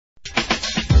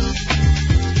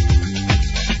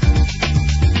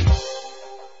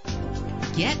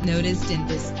get noticed in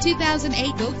this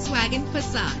 2008 Volkswagen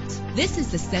Passat. This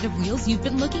is the set of wheels you've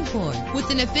been looking for,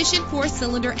 with an efficient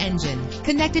 4-cylinder engine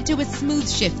connected to a smooth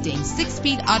shifting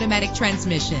 6-speed automatic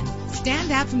transmission.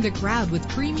 Stand out from the crowd with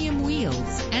premium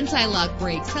wheels. Anti-lock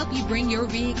brakes help you bring your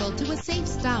vehicle to a safe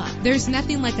stop. There's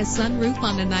nothing like a sunroof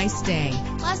on a nice day.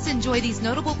 Plus, enjoy these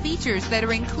notable features that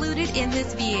are included in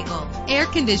this vehicle: air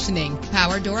conditioning,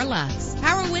 power door locks,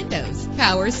 power windows,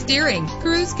 power steering,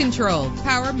 cruise control,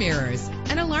 power mirrors,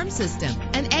 an alarm system,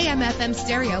 an AM/FM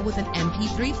stereo with an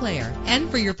MP3 player.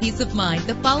 And for your peace of mind,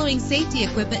 the following safety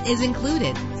equipment is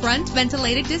included: front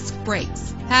ventilated disc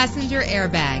brakes, passenger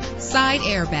airbag, side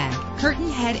airbag,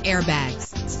 curtain head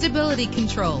airbags, stability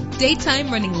control, daytime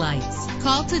running lights.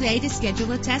 Call today to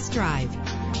schedule a test drive.